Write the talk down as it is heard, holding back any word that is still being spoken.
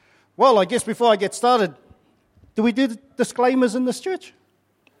Well, I guess before I get started, do we do disclaimers in this church?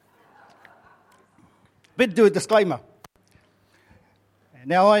 Better do a disclaimer.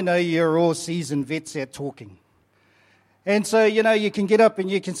 Now, I know you're all seasoned vets at talking. And so, you can get up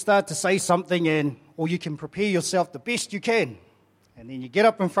and you can start to say something, or you can prepare yourself the best you can. And then you get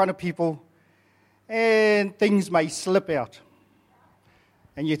up in front of people and things may slip out.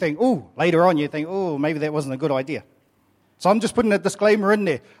 And you think, later on you think, maybe that wasn't a good idea. So I'm just putting a disclaimer in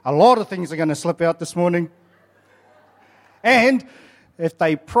there. A lot of things are going to slip out this morning. And if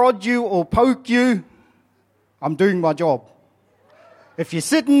they prod you or poke you, I'm doing my job. If you're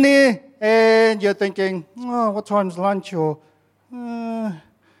sitting there and you're thinking, what time's lunch? Or,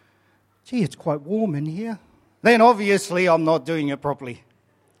 it's quite warm in here. Then obviously I'm not doing it properly.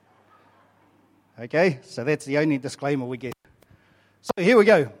 Okay, so that's the only disclaimer we get. So here we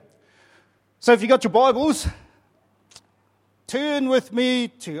go. So if you got your Bibles, turn with me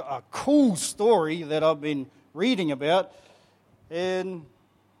to a cool story that I've been reading about in,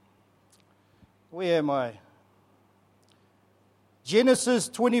 where am I? Genesis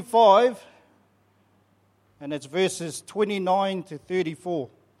 25, and it's verses 29 to 34.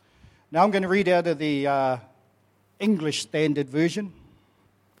 Now I'm going to read out of the English Standard Version,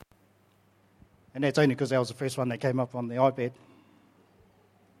 and that's only because that was the first one that came up on the iPad.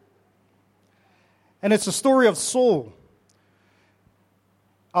 And it's the story of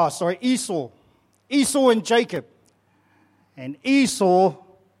Esau. Esau and Jacob. And Esau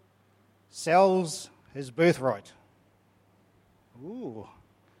sells his birthright. Ooh.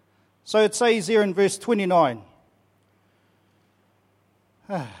 So it says here in verse 29.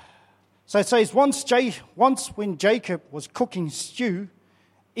 So it says, once when Jacob was cooking stew,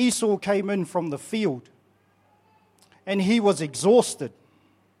 Esau came in from the field, and he was exhausted.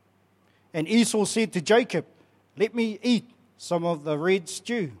 And Esau said to Jacob, "Let me eat some of the red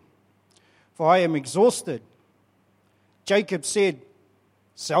stew, for I am exhausted." Jacob said,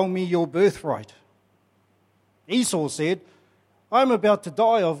 "Sell me your birthright." Esau said, "I am about to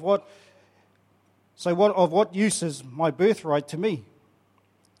die of what use is my birthright to me?"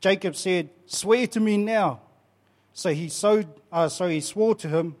 Jacob said, "Swear to me now." So he swore to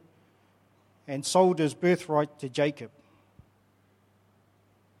him and sold his birthright to Jacob.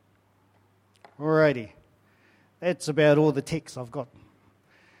 Alrighty, that's about all the text I've got.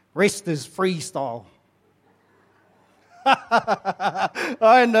 Rest is freestyle.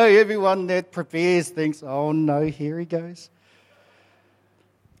 I know everyone that prepares thinks, oh no, here he goes.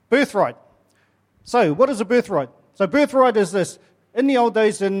 Birthright. So what is a birthright? So birthright is this. In the old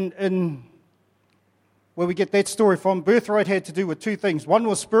days, in where we get that story from, birthright had to do with two things. One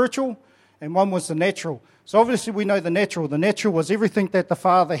was spiritual and one was the natural. So obviously we know the natural. The natural was everything that the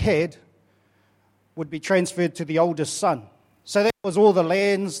father had would be transferred to the oldest son. So that was all the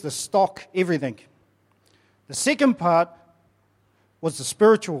lands, the stock, everything. The second part was the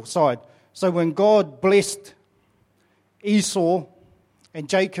spiritual side. So when God blessed Esau and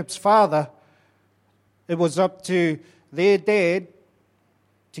Jacob's father, it was up to their dad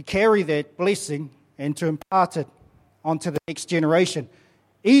to carry that blessing and to impart it onto the next generation.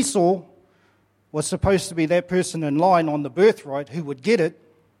 Esau was supposed to be that person in line on the birthright who would get it,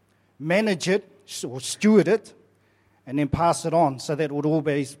 manage it, or steward it, and then pass it on, so that it would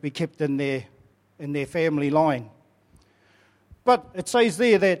always be kept in their family line. But it says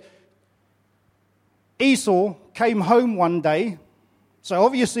there that Esau came home one day. So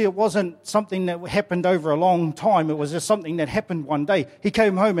obviously it wasn't something that happened over a long time. It was just something that happened one day. He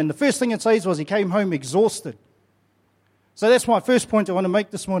came home, and the first thing it says was he came home exhausted. So that's my first point I want to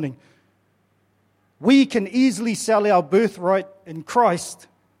make this morning. We can easily sell our birthright in Christ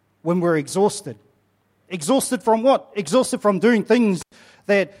when we're exhausted. Exhausted from what? Exhausted from doing things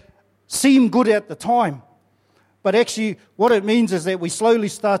that seem good at the time. But actually what it means is that we slowly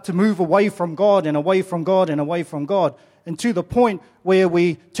start to move away from God and away from God and away from God. And to the point where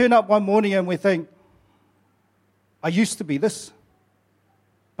we turn up one morning and we think, I used to be this,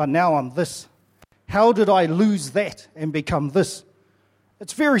 but now I'm this. How did I lose that and become this?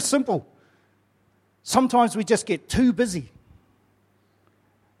 It's very simple. Sometimes we just get too busy.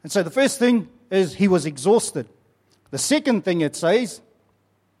 And so the first thing is he was exhausted. The second thing it says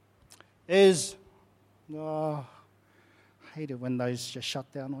is, I hate it when those just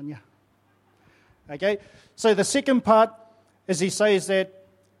shut down on you. Okay, so the second part is he says that,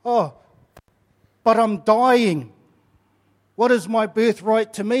 but I'm dying. What is my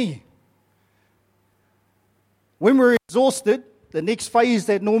birthright to me? When we're exhausted, the next phase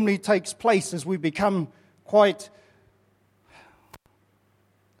that normally takes place is we become quite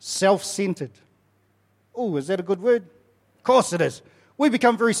self-centered. Oh, is that a good word? Of course it is. We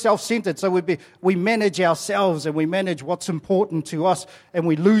become very self-centered, so we manage ourselves and we manage what's important to us, and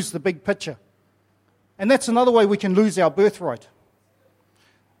we lose the big picture. And that's another way we can lose our birthright.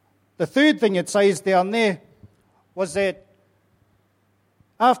 The third thing it says down there was that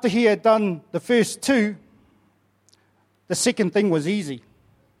after he had done the first two, the second thing was easy.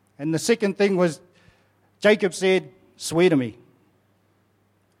 And the second thing was, Jacob said, swear to me.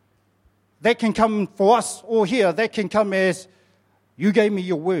 That can come for us or here, that can come as, you gave me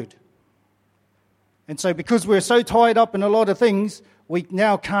your word. And so because we're so tied up in a lot of things, we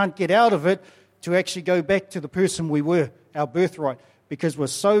now can't get out of it to actually go back to the person we were, our birthright. Because we're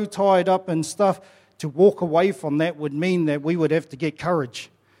so tied up in stuff, to walk away from that would mean that we would have to get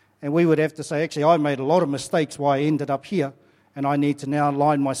courage. And we would have to say, actually, I made a lot of mistakes why I ended up here, and I need to now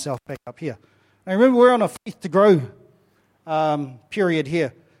line myself back up here. And remember, we're on a faith to grow period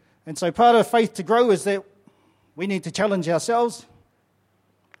here. And so part of faith to grow is that we need to challenge ourselves.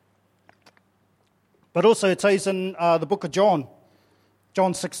 But also it says in the book of John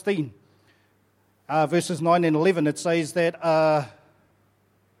 16, verses 9 and 11, it says that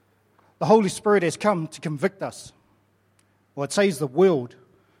the Holy Spirit has come to convict us. Well, it says the world,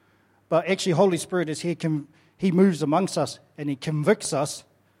 but actually Holy Spirit is here. He moves amongst us and he convicts us,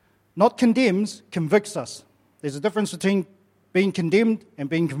 not condemns, convicts us. There's a difference between being condemned and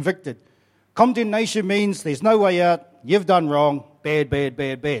being convicted. Condemnation means there's no way out, you've done wrong, bad, bad,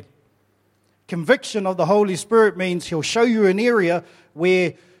 bad, bad. Conviction of the Holy Spirit means he'll show you an area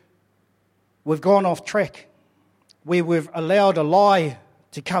where we've gone off track, where we've allowed a lie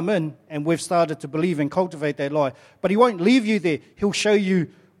to come in and we've started to believe and cultivate that lie. But he won't leave you there. He'll show you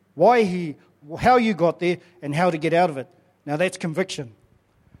how you got there and how to get out of it. Now that's conviction.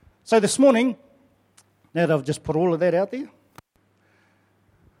 So this morning, now that I've just put all of that out there,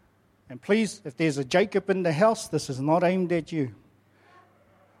 and please, if there's a Jacob in the house, this is not aimed at you.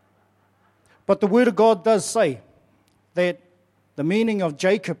 But the Word of God does say that the meaning of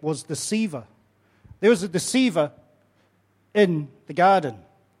Jacob was deceiver. There was a deceiver in the garden.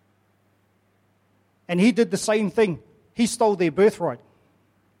 And he did the same thing. He stole their birthright.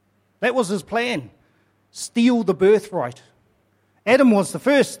 That was his plan. Steal the birthright. Adam was the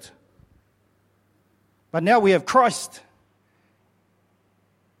first. But now we have Christ.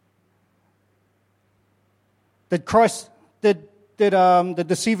 Did the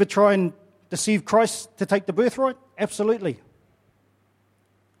deceiver try and deceive Christ to take the birthright? Absolutely.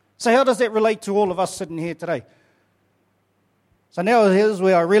 So how does that relate to all of us sitting here today? So now here's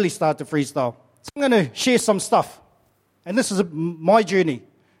where I really start to freestyle. So I'm going to share some stuff. And this is my journey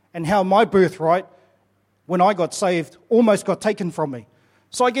and how my birthright, when I got saved, almost got taken from me.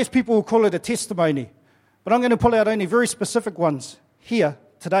 So I guess people will call it a testimony. But I'm going to pull out only very specific ones here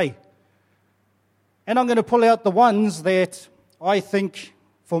today. And I'm going to pull out the ones that I think,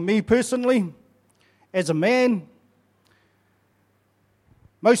 for me personally, as a man,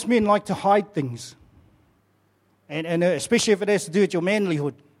 most men like to hide things. And especially if it has to do with your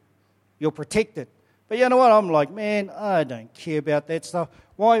manlyhood. You'll protect it. But you know what? I'm like, man, I don't care about that stuff.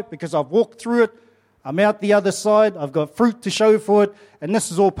 Why? Because I've walked through it. I'm out the other side. I've got fruit to show for it. And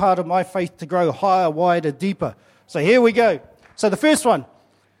this is all part of my faith to grow higher, wider, deeper. So here we go. So the first one.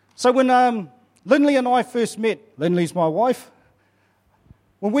 So when Lindley and I first met, Lindley's my wife.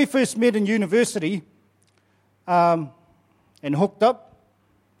 When we first met in university and hooked up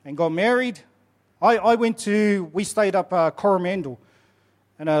and got married, we stayed up Coromandel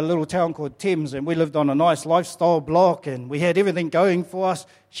in a little town called Thames, and we lived on a nice lifestyle block, and we had everything going for us.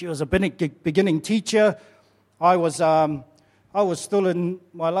 She was a beginning teacher. I was still in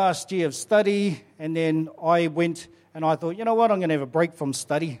my last year of study, and then I went and I thought, you know what, I'm going to have a break from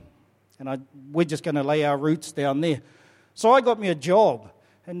study, and we're just going to lay our roots down there. So I got me a job,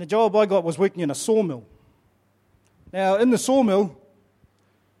 and the job I got was working in a sawmill. Now, in the sawmill,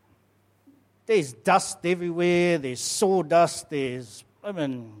 there's dust everywhere, there's sawdust, there's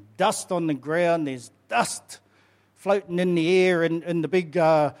dust on the ground, there's dust floating in the air in the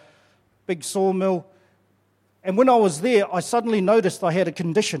big sawmill. And when I was there, I suddenly noticed I had a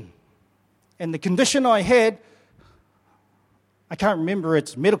condition. And the condition I had, I can't remember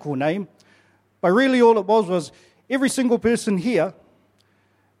its medical name, but really all it was every single person here,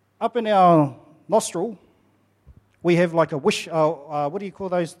 up in our nostril, we have like a what do you call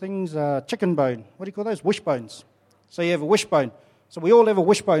those things? Chicken bone. What do you call those? Wishbones. So you have a wishbone. So we all have a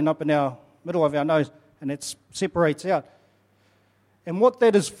wishbone up in our middle of our nose, and it separates out. And what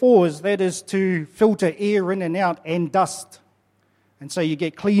that is for is to filter air in and out and dust. And so you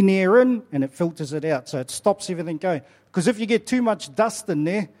get clean air in, and it filters it out. So it stops everything going. Because if you get too much dust in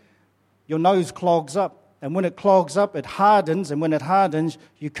there, your nose clogs up. And when it clogs up, it hardens. And when it hardens,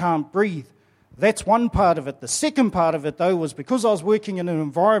 you can't breathe. That's one part of it. The second part of it, though, was because I was working in an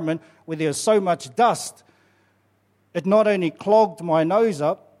environment where there was so much dust, it not only clogged my nose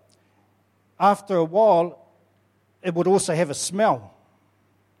up, after a while, it would also have a smell.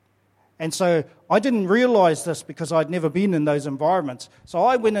 And so I didn't realize this because I'd never been in those environments. So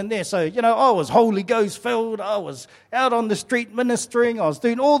I went in there. So, I was Holy Ghost filled. I was out on the street ministering. I was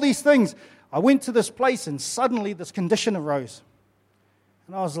doing all these things. I went to this place and suddenly this condition arose.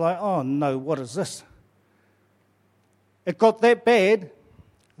 And I was like, oh no, what is this? It got that bad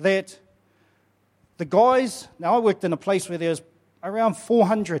that the guys, now I worked in a place where there was around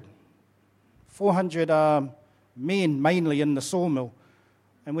 400 men mainly in the sawmill.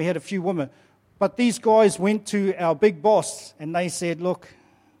 And we had a few women. But these guys went to our big boss and they said, look,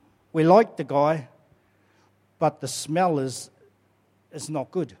 we like the guy, but the smell is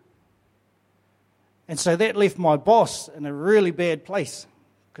not good. And so that left my boss in a really bad place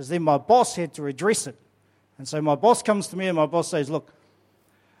because then my boss had to address it. And so my boss comes to me and my boss says, look,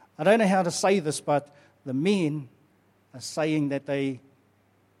 I don't know how to say this, but the men are saying that they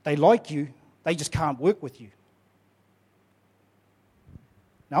like you, they just can't work with you.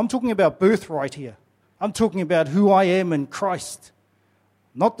 Now I'm talking about birthright here. I'm talking about who I am in Christ,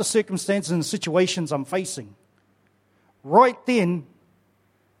 not the circumstances and situations I'm facing. Right then,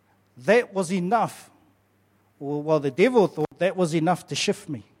 that was enough. Well, the devil thought that was enough to shift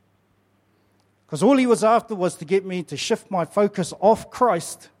me. Because all he was after was to get me to shift my focus off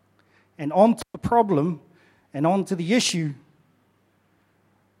Christ and onto the problem and onto the issue.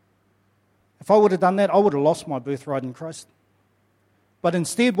 If I would have done that, I would have lost my birthright in Christ. But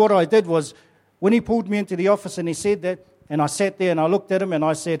instead what I did was, when he pulled me into the office and he said that, and I sat there and I looked at him and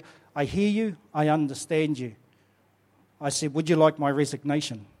I said, I hear you, I understand you. I said, would you like my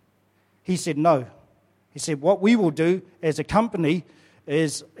resignation? He said, no. He said, what we will do as a company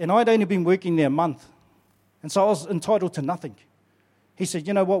is, and I'd only been working there a month, and so I was entitled to nothing. He said,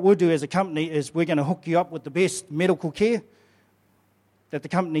 you know what we'll do as a company is we're going to hook you up with the best medical care that the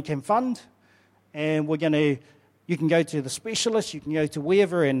company can fund, and you can go to the specialist, you can go to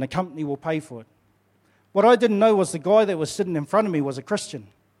wherever, and the company will pay for it. What I didn't know was the guy that was sitting in front of me was a Christian,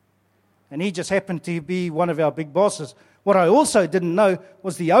 and he just happened to be one of our big bosses. What I also didn't know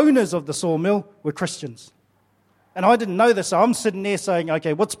was the owners of the sawmill were Christians. And I didn't know this, so I'm sitting there saying,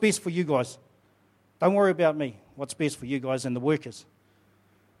 okay, what's best for you guys? Don't worry about me. What's best for you guys and the workers?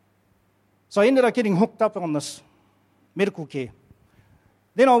 So I ended up getting hooked up on this medical care.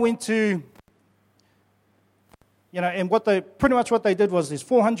 Then I went to, and pretty much what they did was there's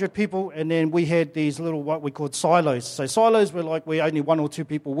 400 people, and then we had these little, what we called silos. So silos were like where only one or two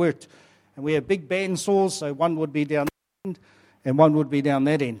people worked. And we had big band saws, so one would be down that end and one would be down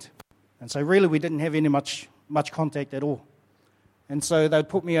that end. And so really we didn't have any much contact at all. And so they'd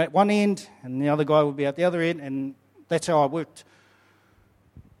put me at one end and the other guy would be at the other end, and that's how I worked.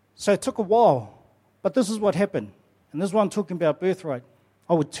 So it took a while, but this is what happened. And this is what I'm talking about birthright.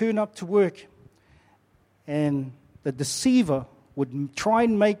 I would turn up to work and the deceiver would try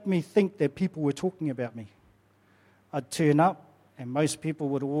and make me think that people were talking about me. I'd turn up and most people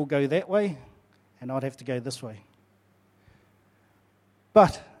would all go that way and I'd have to go this way.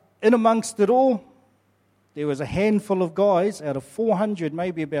 But in amongst it all, there was a handful of guys out of 400,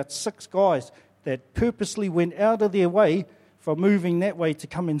 maybe about 6 guys, that purposely went out of their way from moving that way to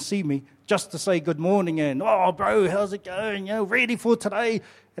come and see me just to say good morning and, oh, bro, how's it going? Ready for today?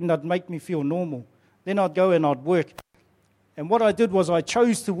 And they'd make me feel normal. Then I'd go and I'd work. And what I did was I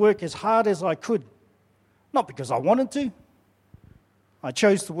chose to work as hard as I could. Not because I wanted to. I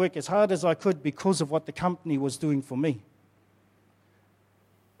chose to work as hard as I could because of what the company was doing for me.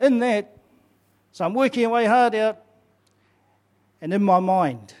 In that, so I'm working away hard out, and in my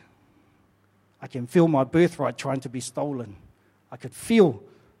mind, I can feel my birthright trying to be stolen. I could feel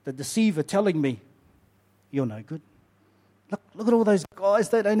the deceiver telling me, you're no good. Look at all those guys,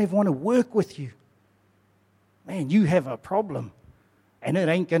 they don't even want to work with you. Man, you have a problem, and it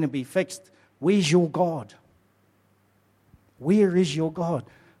ain't going to be fixed. Where's your God? Where is your God?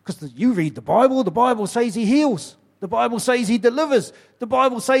 Because you read the Bible says he heals. The Bible says he delivers. The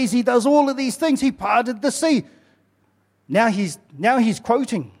Bible says he does all of these things. He parted the sea. Now he's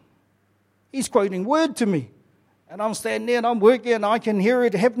quoting. He's quoting word to me. And I'm standing there and I'm working and I can hear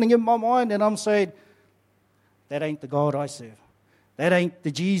it happening in my mind and I'm saying, that ain't the God I serve. That ain't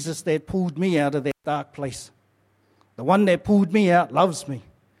the Jesus that pulled me out of that dark place. The one that pulled me out loves me.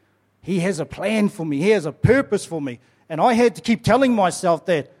 He has a plan for me. He has a purpose for me. And I had to keep telling myself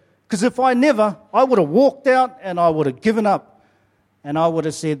that. Because if I would have walked out and I would have given up. And I would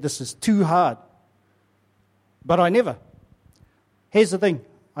have said, this is too hard. But I never. Here's the thing.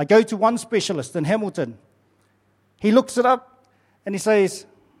 I go to one specialist in Hamilton. He looks it up and he says,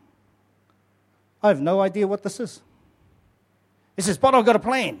 I have no idea what this is. He says, but I've got a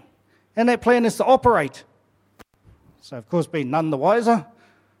plan. And that plan is to operate. So, of course, being none the wiser,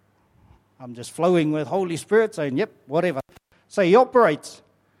 I'm just flowing with Holy Spirit saying, yep, whatever. So he operates.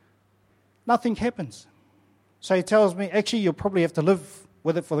 Nothing happens. So he tells me, actually, you'll probably have to live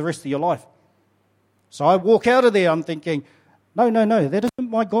with it for the rest of your life. So I walk out of there, I'm thinking, no, that isn't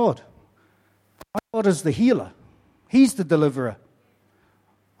my God. My God is the healer. He's the deliverer.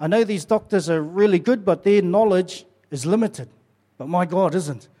 I know these doctors are really good, but their knowledge is limited. But my God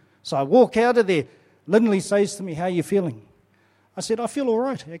isn't. So I walk out of there. Lindley says to me, how are you feeling? I said, I feel all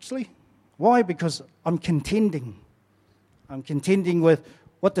right, actually. Why? Because I'm contending. I'm contending with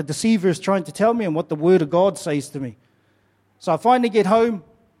what the deceiver is trying to tell me and what the Word of God says to me. So I finally get home.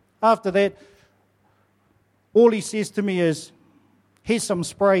 After that, all he says to me is, here's some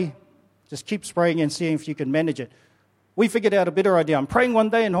spray. Just keep spraying and seeing if you can manage it. We figured out a better idea. I'm praying one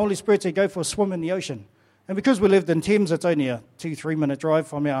day and the Holy Spirit said, go for a swim in the ocean. And because we lived in Thames, it's only a 2-3 minute drive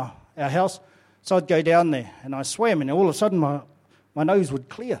from our house. So I'd go down there and I swam and all of a sudden my nose would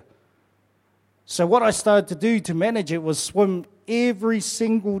clear. So what I started to do to manage it was swim every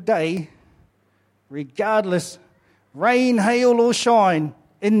single day, regardless, rain, hail or shine,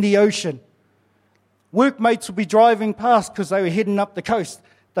 in the ocean. Workmates would be driving past because they were heading up the coast.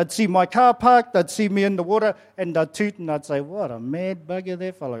 They'd see my car parked, they'd see me in the water, and they'd toot and I'd say, what a mad bugger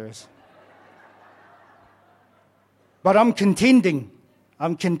that fellow is. But I'm contending.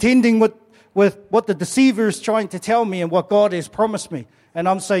 I'm contending with what the deceiver is trying to tell me and what God has promised me. And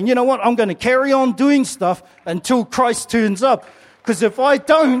I'm saying, you know what, I'm going to carry on doing stuff until Christ turns up. Because if I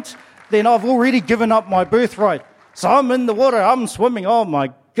don't, then I've already given up my birthright. So I'm in the water, I'm swimming. Oh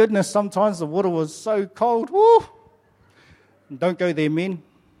my goodness, sometimes the water was so cold. Woo! Don't go there, men.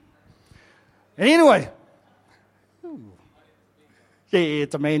 And anyway, yeah,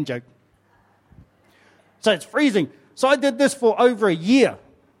 it's a man joke. So it's freezing. So I did this for over a year.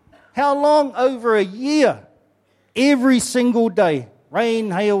 How long? Over a year. Every single day.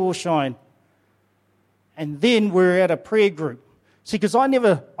 Rain, hail or shine. And then we're at a prayer group. See, because I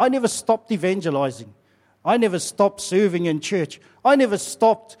never stopped evangelizing. I never stopped serving in church. I never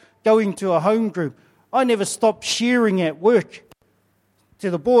stopped going to a home group. I never stopped sharing at work to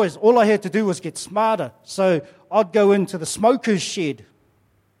the boys. All I had to do was get smarter. So I'd go into the smoker's shed.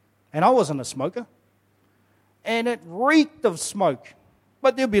 And I wasn't a smoker. And it reeked of smoke.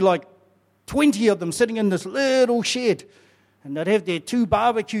 But there'd be like 20 of them sitting in this little shed. And they'd have their 2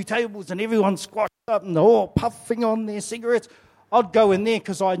 barbecue tables and everyone squashed up and they're all puffing on their cigarettes. I'd go in there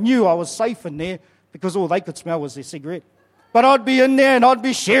because I knew I was safe in there because all they could smell was their cigarette. But I'd be in there and I'd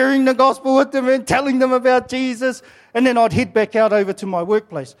be sharing the gospel with them and telling them about Jesus. And then I'd head back out over to my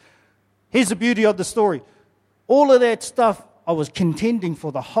workplace. Here's the beauty of the story. All of that stuff I was contending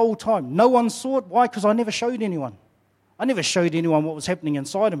for the whole time. No one saw it. Why? Because I never showed anyone. I never showed anyone what was happening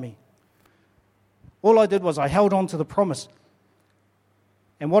inside of me. All I did was I held on to the promise.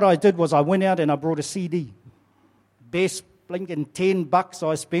 And what I did was I went out and I brought a CD. Best blinking $10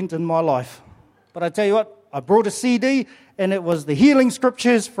 I spent in my life. But I tell you what, I brought a CD and it was the healing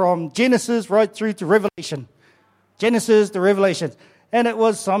scriptures from Genesis right through to Revelation. Genesis to Revelation. And it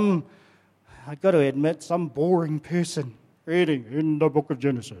was I've got to admit, some boring person reading in the book of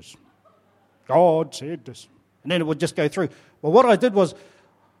Genesis. God said this. And then it would just go through. Well, what I did was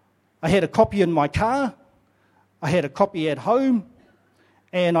I had a copy in my car, I had a copy at home,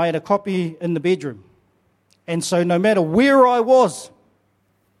 and I had a copy in the bedroom. And so no matter where I was,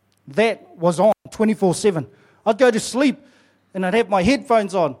 that was on 24/7. I'd go to sleep and I'd have my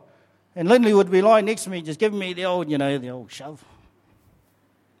headphones on. And Lindley would be lying next to me just giving me the old shove.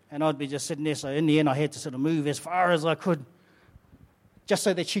 And I'd be just sitting there. So in the end I had to sort of move as far as I could just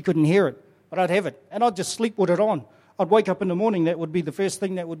so that she couldn't hear it. But I'd have it. And I'd just sleep with it on. I'd wake up in the morning. That would be the first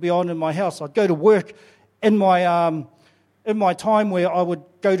thing that would be on in my house. I'd go to work in my time where I would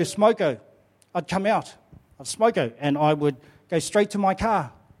go to Smoko. I'd come out of Smoko and I would go straight to my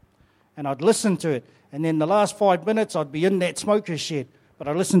car. And I'd listen to it. And then the last 5 minutes, I'd be in that smoker's shed. But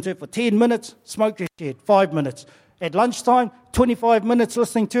I listened to it for 10 minutes, smoker's shed, 5 minutes. At lunchtime, 25 minutes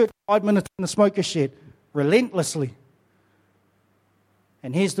listening to it, 5 minutes in the smoker's shed, relentlessly.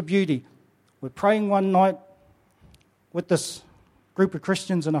 And here's the beauty. We're praying one night with this group of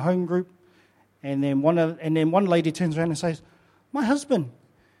Christians in a home group. And then one lady turns around and says, my husband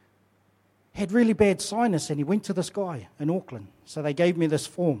had really bad sinus and he went to this guy in Auckland. So they gave me this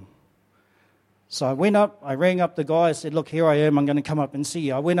form. So I went up, I rang up the guy, I said, look, here I am, I'm going to come up and see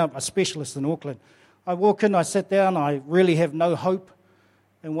you. I went up, a specialist in Auckland. I walk in, I sit down, I really have no hope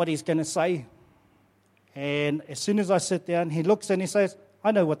in what he's going to say. And as soon as I sit down, he looks and he says,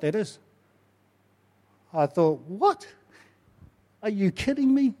 I know what that is. I thought, what? Are you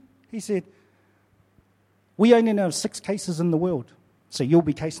kidding me? He said, we only know 6 cases in the world, so you'll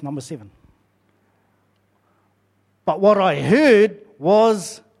be case number 7. But what I heard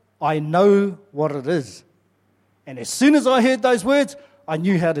was, I know what it is. And as soon as I heard those words, I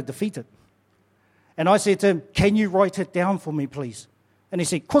knew how to defeat it. And I said to him, can you write it down for me, please? And he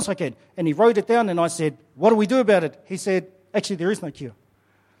said, of course I can. And he wrote it down, and I said, what do we do about it? He said, actually, there is no cure.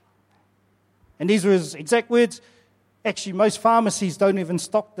 And these were his exact words. Actually, most pharmacies don't even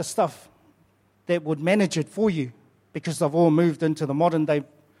stock the stuff that would manage it for you because they've all moved into the modern day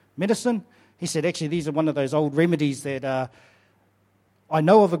medicine. He said, actually, these are one of those old remedies that I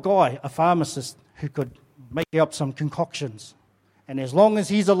know of a guy, a pharmacist, who could make up some concoctions. And as long as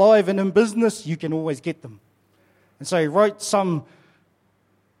he's alive and in business, you can always get them. And so he wrote some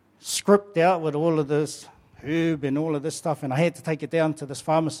script out with all of this herb and all of this stuff, and I had to take it down to this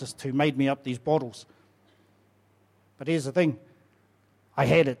pharmacist who made me up these bottles. But here's the thing. I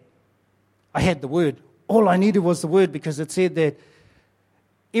had it. I had the word. All I needed was the word, because it said that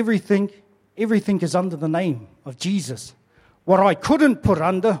everything is under the name of Jesus. What I couldn't put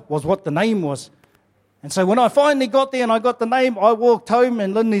under was what the name was. And so when I finally got there and I got the name, I walked home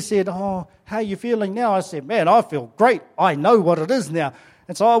and Lindsay said, how are you feeling now? I said, man, I feel great. I know what it is now.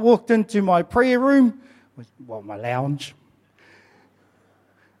 And so I walked into my prayer room, my lounge.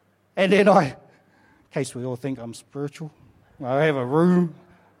 And then in case we all think I'm spiritual, I have a room.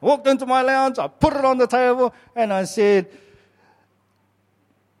 I walked into my lounge, I put it on the table, and I said,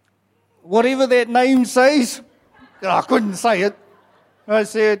 whatever that name says, I couldn't say it. I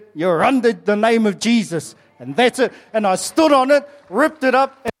said, you're under the name of Jesus. And that's it. And I stood on it, ripped it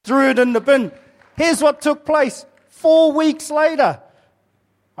up, and threw it in the bin. Here's what took place. 4 weeks later,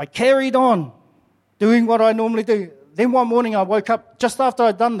 I carried on doing what I normally do. Then one morning I woke up, just after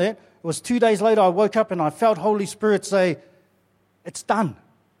I'd done that, it was 2 days later, I woke up and I felt Holy Spirit say, it's done.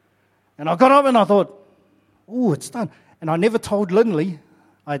 And I got up and I thought, it's done. And I never told Lindley.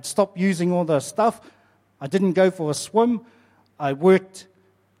 I'd stopped using all the stuff. I didn't go for a swim. I worked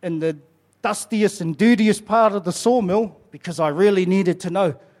in the dustiest and dirtiest part of the sawmill because I really needed to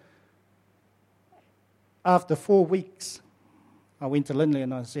know. After 4 weeks, I went to Lindley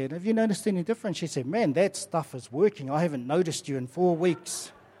and I said, have you noticed any difference? She said, man, that stuff is working. I haven't noticed you in 4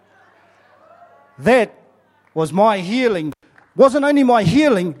 weeks. That was my healing. Wasn't only my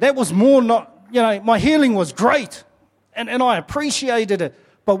healing, that was more my healing was great. And I appreciated it.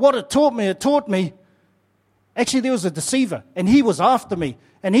 But what it taught me, actually there was a deceiver. And he was after me.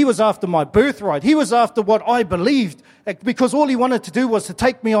 And he was after my birthright. He was after what I believed. Because all he wanted to do was to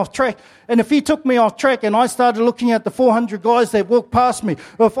take me off track. And if he took me off track and I started looking at the 400 guys that walked past me,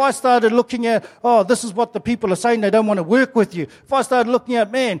 or if I started looking at, this is what the people are saying, they don't want to work with you. If I started looking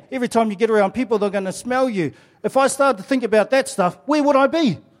at, man, every time you get around people, they're going to smell you. If I started to think about that stuff, where would I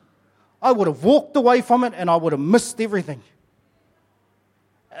be? I would have walked away from it and I would have missed everything.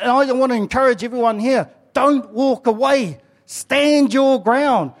 And I want to encourage everyone here, don't walk away. Stand your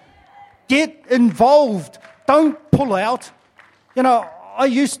ground. Get involved. Don't pull out. When I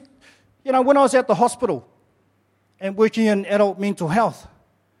was at the hospital and working in adult mental health,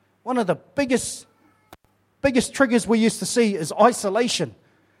 one of the biggest triggers we used to see is isolation.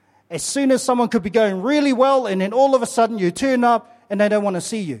 As soon as someone could be going really well and then all of a sudden you turn up and they don't want to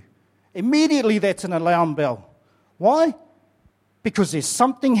see you. Immediately that's an alarm bell. Why? Because there's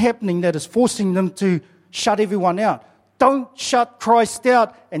something happening that is forcing them to shut everyone out. Don't shut Christ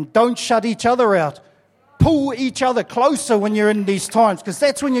out and don't shut each other out. Pull each other closer when you're in these times, because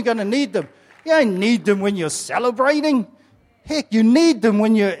that's when you're going to need them. You don't need them when you're celebrating. Heck, you need them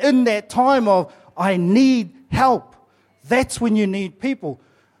when you're in that time of, I need help. That's when you need people.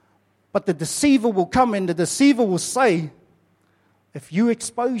 But the deceiver will come and the deceiver will say, if you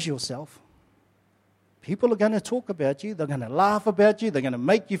expose yourself, people are going to talk about you. They're going to laugh about you. They're going to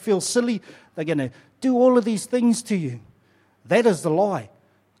make you feel silly. They're going to do all of these things to you. That is the lie.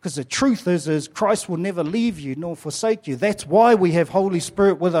 Because the truth is Christ will never leave you nor forsake you. That's why we have Holy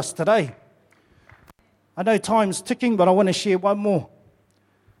Spirit with us today. I know time's ticking, but I want to share one more.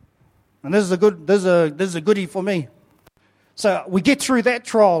 And this is a goodie for me. So we get through that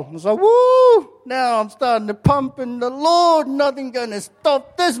trial. It's like, woo! Now I'm starting to pump in the Lord. Nothing going to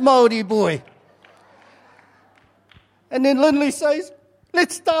stop this Māori boy. And then Lindley says,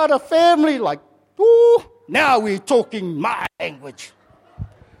 let's start a family. Like, ooh, now we're talking my language.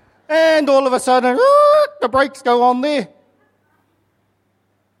 And all of a sudden, the brakes go on there.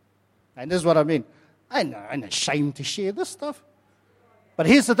 And this is what I mean. I'm ashamed to share this stuff. But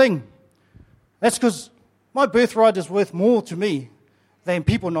here's the thing. That's because my birthright is worth more to me than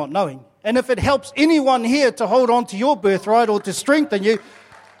people not knowing. And if it helps anyone here to hold on to your birthright or to strengthen you,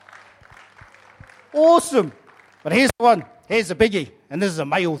 awesome. But here's the one. Here's the biggie. And this is a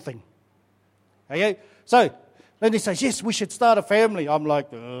male thing. Okay? So, Lindy says, yes, we should start a family. I'm like,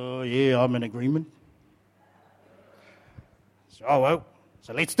 oh, yeah, I'm in agreement. So, oh, well,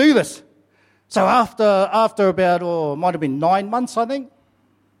 so let's do this. So after about, it might have been 9 months, I think.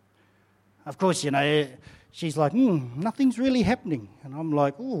 Of course, she's like, nothing's really happening. And I'm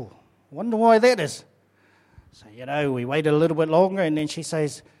like, oh, I wonder why that is. So, we waited a little bit longer, and then she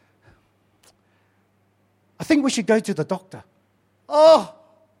says, I think we should go to the doctor. Oh,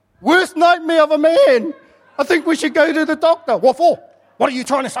 worst nightmare of a man. I think we should go to the doctor. What for? What are you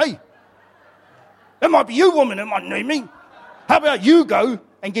trying to say? It might be you, woman. It might be me. How about you go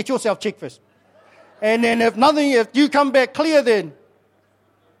and get yourself checked first? And then if you come back clear, then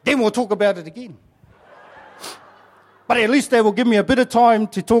we'll talk about it again. But at least they will give me a bit of time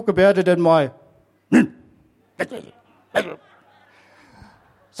to talk about it in my...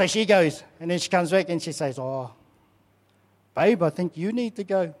 So she goes, and then she comes back and she says, oh, babe, I think you need to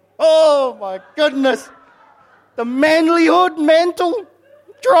go. Oh, my goodness. The manlyhood mantle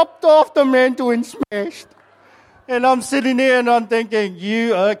dropped off the mantle and smashed. And I'm sitting there and I'm thinking,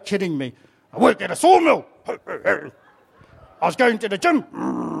 you are kidding me. I work at a sawmill. I was going to the gym.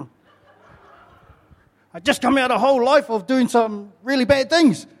 I just come out a whole life of doing some really bad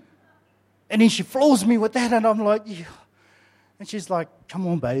things. And then she floors me with that, and I'm like, yeah. And she's like, come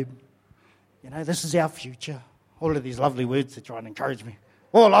on, babe. This is our future. All of these lovely words to try and encourage me.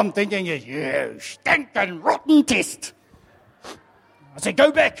 All I'm thinking is, you stinking rotten test. I said,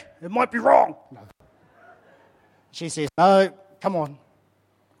 go back. It might be wrong. No. She says, no, come on.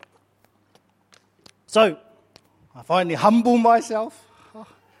 So I finally humble myself.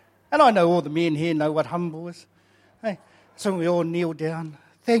 And I know all the men here know what humble is. Hey, so we all kneel down.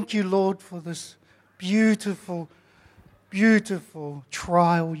 Thank you, Lord, for this beautiful, beautiful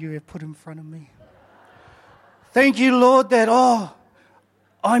trial you have put in front of me. Thank you, Lord, that,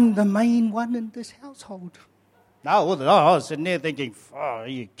 I'm the main one in this household. No, I was sitting there thinking, are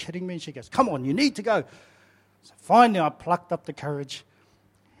you kidding me? She goes, come on, you need to go. So finally I plucked up the courage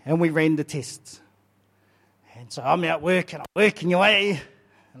and we ran the tests. And so I'm out working, I'm working away.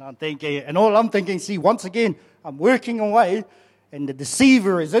 And I'm thinking, and all I'm thinking, see, once again, I'm working away and the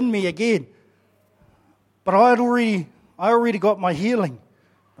deceiver is in me again. But I already got my healing.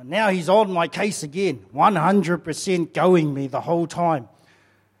 But now he's on my case again, 100% going me the whole time.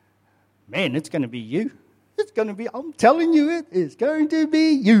 Man, it's going to be you. I'm telling you, it is going to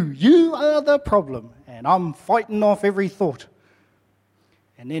be you. You are the problem. And I'm fighting off every thought.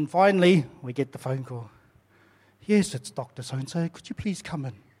 And then finally, we get the phone call. Yes, it's Dr. So-and-so. Could you please come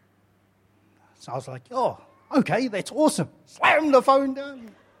in? So I was like, oh, okay, that's awesome. Slam the phone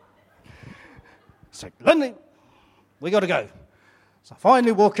down. So, Lindy, we got to go. So I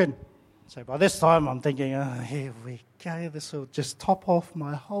finally walk in. So by this time, I'm thinking, here we go. This will just top off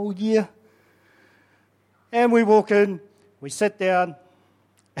my whole year. And we walk in, we sit down,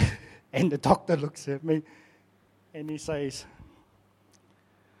 and the doctor looks at me, and he says,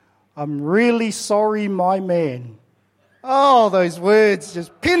 I'm really sorry, my man. Oh, those words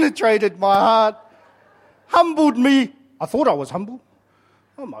just penetrated my heart, humbled me. I thought I was humble.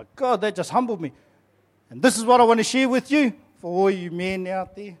 Oh, my God, that just humbled me. And this is what I want to share with you, for all you men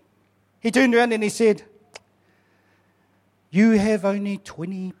out there. He turned around and he said, you have only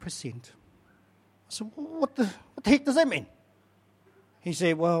 20%. So what the heck does that mean? He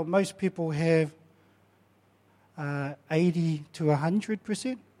said, well, most people have 80 to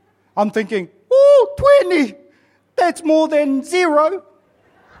 100%. I'm thinking, 20! That's more than 0.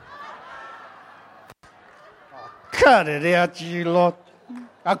 Cut it out, you lot.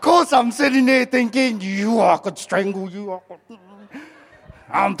 Of course I'm sitting there thinking, I could strangle you.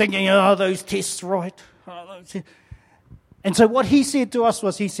 I'm thinking, those tests right. And so what he said to us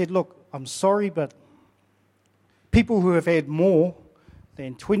was, he said, look, I'm sorry, but people who have had more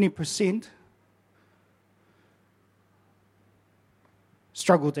than 20%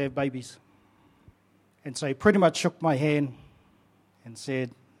 struggle to have babies. And so he pretty much shook my hand and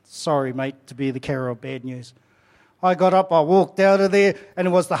said, sorry, mate, to be the carrier of bad news. I got up, I walked out of there, and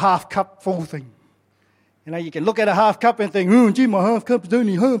it was the half cup full thing. You can look at a half cup and think, gee, my half cup is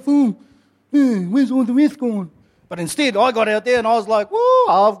only half full. Where's all the rest going? But instead, I got out there and I was like,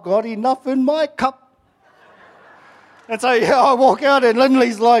 I've got enough in my cup. And so I walk out and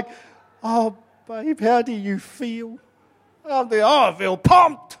Lindley's like, oh, babe, how do you feel? I'm thinking, I feel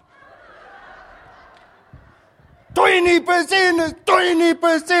pumped. 20% is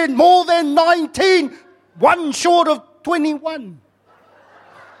 20%, more than 19, one short of 21.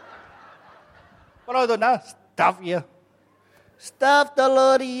 But I don't know, stuff you. Stuff the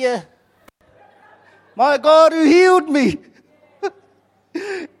Lord here. My God who healed me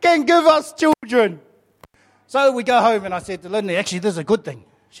can give us children. So we go home and I said to Lindy, actually this is a good thing.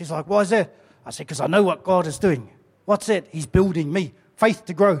 She's like, why is that? I said, because I know what God is doing. What's that? He's building me. Faith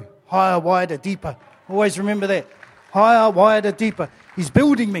to grow. Higher, wider, deeper. Always remember that. Higher, wider, deeper. He's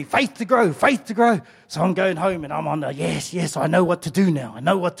building me. Faith to grow. Faith to grow. So I'm going home and I'm on the, yes, I know what to do now. I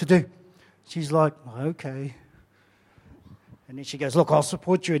know what to do. She's like, okay. And then she goes, look, I'll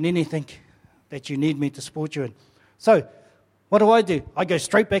support you in anything that you need me to support you in. So what do? I go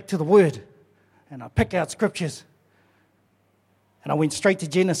straight back to the Word and I pick out scriptures. And I went straight to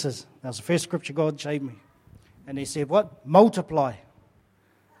Genesis. That was the first scripture God showed me. And he said, what? Multiply.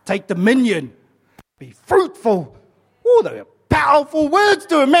 Take dominion. Be fruitful. Oh, they are powerful words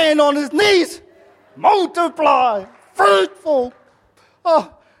to a man on his knees. Multiply. Fruitful.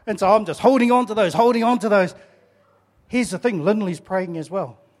 Oh, and so I'm just holding on to those. Here's the thing, Lindley's praying as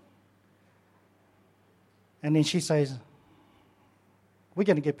well. And then she says, we're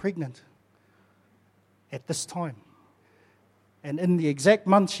going to get pregnant at this time. And in the exact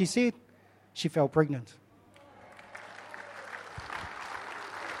month she said, she fell pregnant.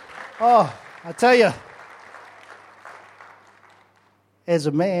 Oh, I tell you, as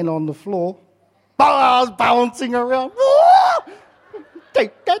a man on the floor, I was bouncing around.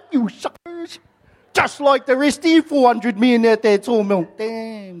 Take that, you suckers. Just like the rest of you 400 men at that sawmill.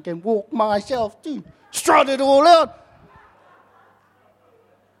 Damn, can walk myself too. Strut it all out.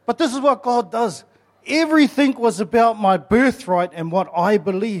 But this is what God does. Everything was about my birthright and what I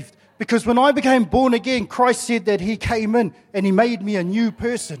believed. Because when I became born again, Christ said that he came in and he made me a new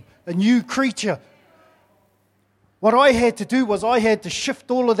person, a new creature. What I had to do was I had to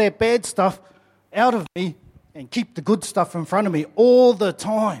shift all of that bad stuff out of me and keep the good stuff in front of me all the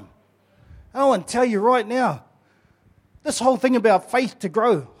time. I want to tell you right now, this whole thing about faith to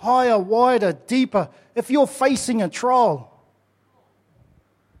grow, higher, wider, deeper, if you're facing a trial,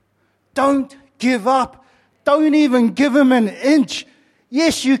 don't give up. Don't even give him an inch.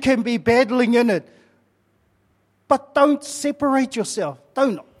 Yes, you can be battling in it, but don't separate yourself.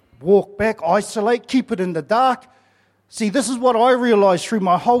 Don't walk back, isolate, keep it in the dark. See, this is what I realized through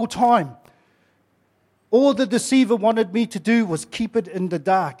my whole time. All the deceiver wanted me to do was keep it in the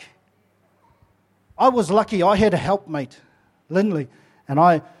dark. I was lucky. I had a helpmate, Lindley, and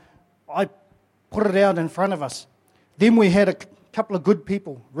I put it out in front of us. Then we had a couple of good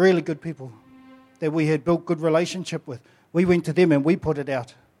people, really good people, that we had built good relationship with. We went to them and we put it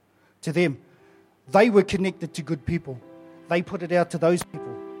out to them. They were connected to good people. They put it out to those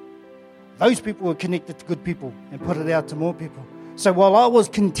people. Those people were connected to good people and put it out to more people. So while I was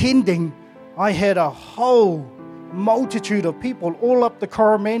contending, I had a whole multitude of people all up the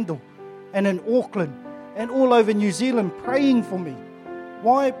Coromandel and in Auckland and all over New Zealand praying for me.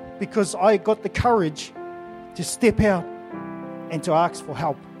 Why? Because I got the courage to step out and to ask for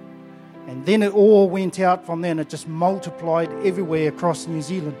help. And then it all went out from there and it just multiplied everywhere across New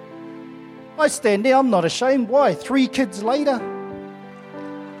Zealand. I stand there, I'm not ashamed. Why? 3 kids later,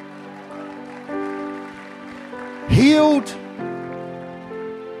 healed.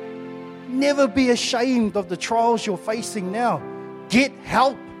 Never be ashamed of the trials you're facing now. Get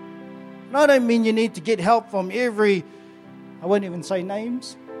help. And I don't mean you need to get help from I won't even say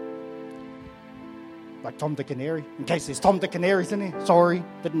names, like Tom, Dick and Harry, in case there's Tom, Dick and Harry's in there. Sorry,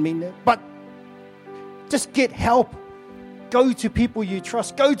 didn't mean that. But just get help. Go to people you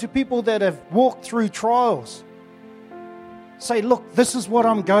trust. Go to people that have walked through trials. Say, look, this is what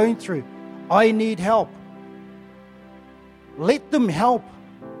I'm going through. I need help. Let them help.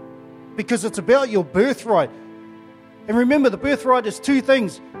 Because it's about your birthright. And remember, the birthright is 2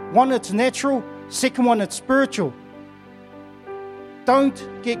 things. One, it's natural. Second one, it's spiritual.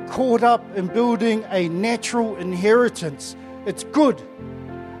 Don't get caught up in building a natural inheritance. It's good.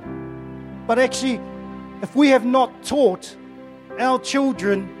 But actually, if we have not taught our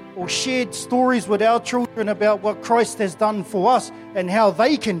children or shared stories with our children about what Christ has done for us and how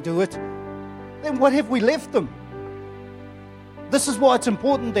they can do it, then what have we left them? This is why it's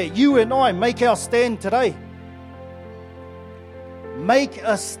important that you and I make our stand today. Make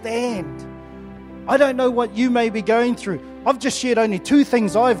a stand. I don't know what you may be going through. I've just shared only 2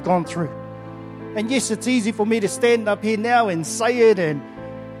 things I've gone through. And yes, it's easy for me to stand up here now and say it and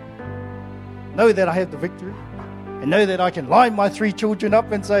know that I have the victory. And know that I can line my 3 children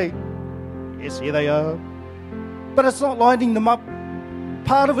up and say, yes, here they are. But it's not lining them up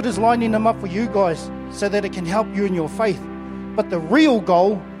part of it is lining them up for you guys so that it can help you in your faith. But the real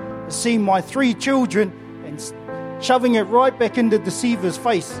goal is seeing my 3 children and shoving it right back into the deceiver's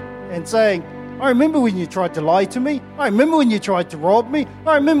face and saying, I remember when you tried to lie to me. I remember when you tried to rob me.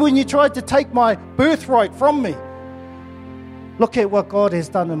 I remember when you tried to take my birthright from me. Look at what God has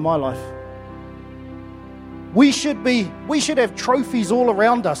done in my life. We should have trophies all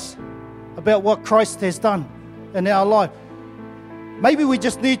around us about what Christ has done in our life. Maybe we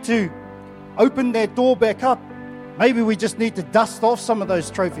just need to open that door back up. Maybe we just need to dust off some of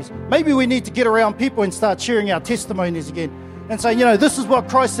those trophies. Maybe we need to get around people and start sharing our testimonies again and say, this is what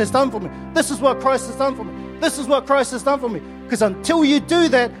Christ has done for me. This is what Christ has done for me. This is what Christ has done for me. Because until you do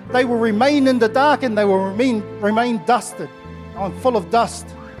that, they will remain in the dark and they will remain dusted. I'm full of dust.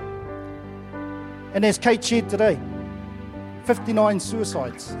 And as Kate shared today, 59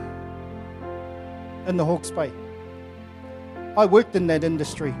 suicides in the Hawke's Bay. I worked in that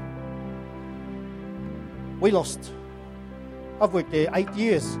industry. I've worked there 8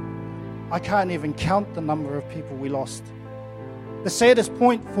 years. I can't even count the number of people we lost. The saddest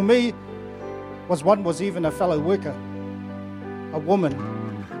point for me was even a fellow worker, a woman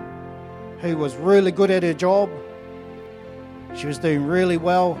who was really good at her job. She was doing really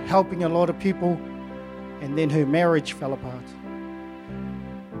well, helping a lot of people, and then her marriage fell apart.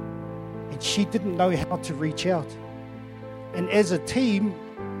 And she didn't know how to reach out. And as a team,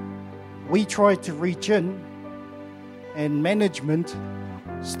 we tried to reach in, and management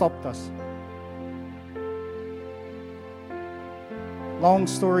stopped us. Long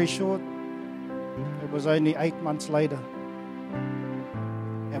story short, it was only 8 months later,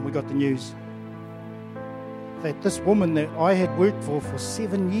 and we got the news that this woman that I had worked for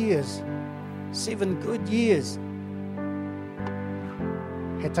 7 years, 7 good years,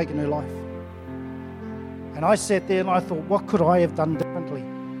 had taken her life. And I sat there and I thought, what could I have done differently?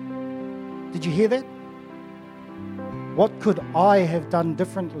 Did you hear that? What could I have done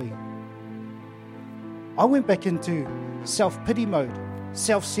differently? I went back into self-pity mode,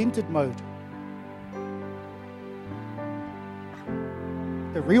 self-centered mode.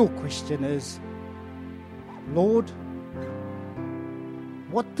 The real question is, Lord,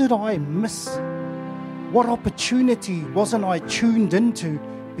 what did I miss? What opportunity wasn't I tuned into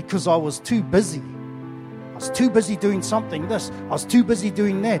because I was too busy? I was too busy doing something this. I was too busy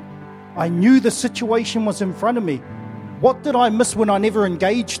doing that. I knew the situation was in front of me. What did I miss when I never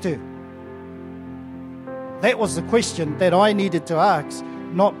engaged her? That was the question that I needed to ask,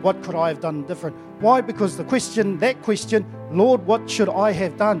 not what could I have done different. Why? Because that question, Lord, what should I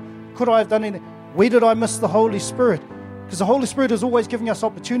have done? Could I have done anything? Where did I miss the Holy Spirit? Because the Holy Spirit is always giving us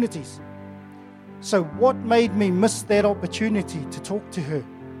opportunities. So what made me miss that opportunity to talk to her?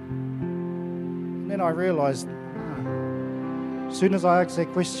 And then I realized, as soon as I asked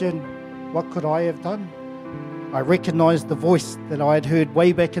that question, what could I have done? I recognized the voice that I had heard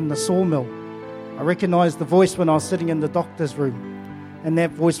way back in the sawmill. I recognized the voice when I was sitting in the doctor's room. And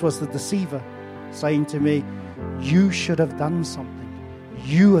that voice was the deceiver saying to me, you should have done something.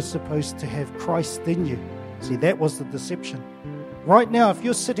 You are supposed to have Christ in you. See, that was the deception. Right now, if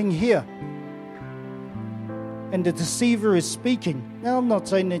you're sitting here and the deceiver is speaking, now I'm not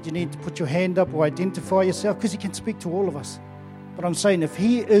saying that you need to put your hand up or identify yourself, because he can speak to all of us. But I'm saying if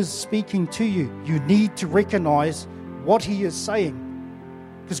he is speaking to you, you need to recognize what he is saying.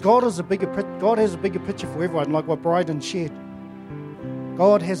 Because God has a bigger picture for everyone, like what Bryden shared.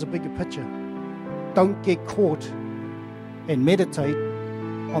 God has a bigger picture. Don't get caught and meditate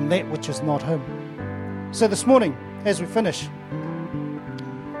on that which is not him. So this morning, as we finish,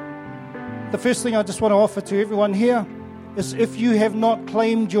 the first thing I just want to offer to everyone here is, if you have not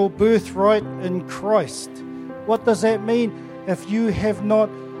claimed your birthright in Christ, what does that mean? If you have not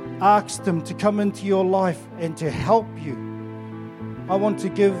asked him to come into your life and to help you, I want to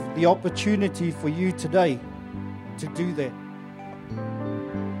give the opportunity for you today to do that.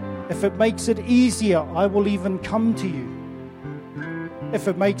 If it makes it easier, I will even come to you. If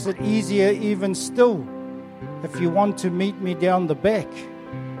it makes it easier even still, if you want to meet me down the back,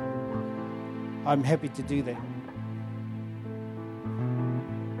 I'm happy to do that.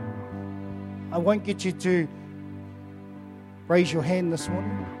 I won't get you to raise your hand this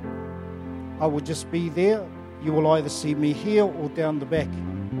morning. I will just be there. You will either see me here or down the back.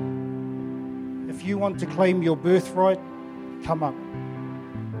 If you want to claim your birthright, come up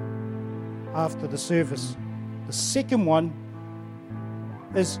after the service. The second one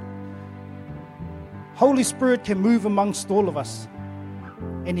is, Holy Spirit can move amongst all of us,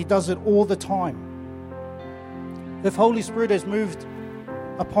 and he does it all the time. If Holy Spirit has moved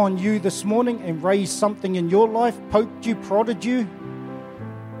upon you this morning and raised something in your life, poked you, prodded you,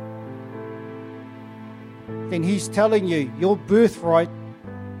 then He's telling you your birthright,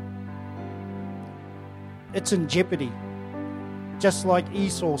 it's in jeopardy. Just like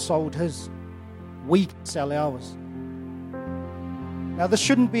Esau sold his, we can sell ours. Now, this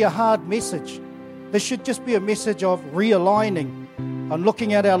shouldn't be a hard message. This should just be a message of realigning and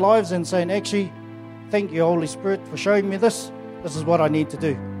looking at our lives and saying, actually, thank you, Holy Spirit, for showing me this. This is what I need to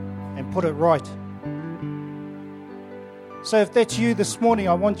do, and put it right. So if that's you this morning,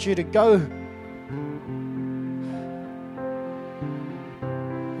 I want you to go.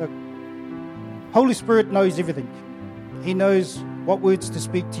 Look, Holy Spirit knows everything. He knows what words to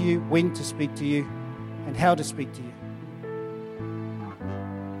speak to you, when to speak to you, and how to speak to you.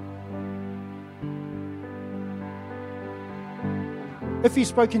 If He's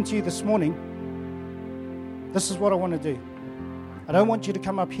spoken to you this morning, this is what I want to do. I don't want you to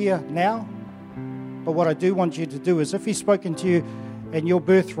come up here now, but what I do want you to do is, if He's spoken to you and your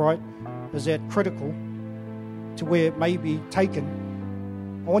birthright is that critical to where it may be taken,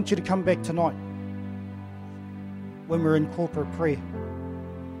 I want you to come back tonight when we're in corporate prayer.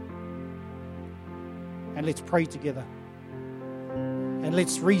 And let's pray together. And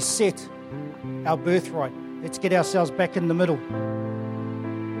let's reset our birthright. Let's get ourselves back in the middle.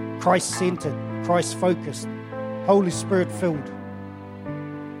 Christ-centered, Christ-focused, Holy Spirit-filled.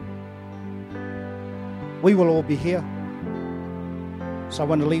 We will all be here. So I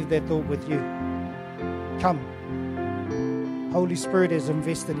want to leave that thought with you. Come. Holy Spirit has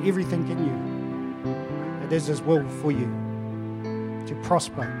invested everything in you. It is His will for you to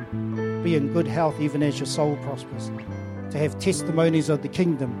prosper, be in good health even as your soul prospers, to have testimonies of the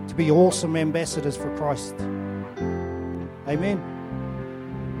kingdom, to be awesome ambassadors for Christ. Amen.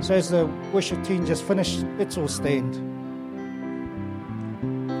 So as the worship team just finished, let's all stand.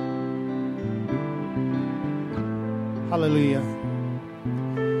 Hallelujah.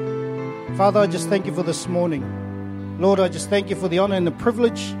 Father, I just thank you for this morning. Lord, I just thank you for the honor and the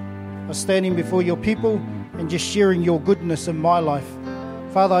privilege of standing before your people and just sharing your goodness in my life.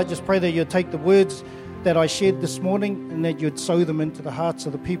 Father, I just pray that you'd take the words that I shared this morning and that you'd sow them into the hearts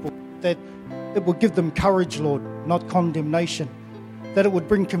of the people, that it would give them courage, Lord, not condemnation, that it would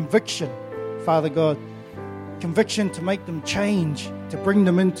bring conviction, Father God, conviction to make them change, to bring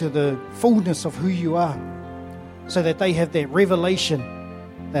them into the fullness of who you are, so that they have that revelation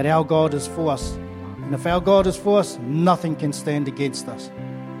that our God is for us. And if our God is for us, nothing can stand against us.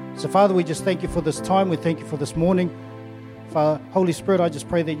 So, Father, we just thank you for this time. We thank you for this morning. Father, Holy Spirit, I just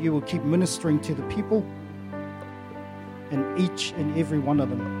pray that you will keep ministering to the people and each and every one of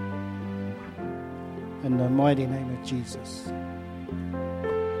them. In the mighty name of Jesus.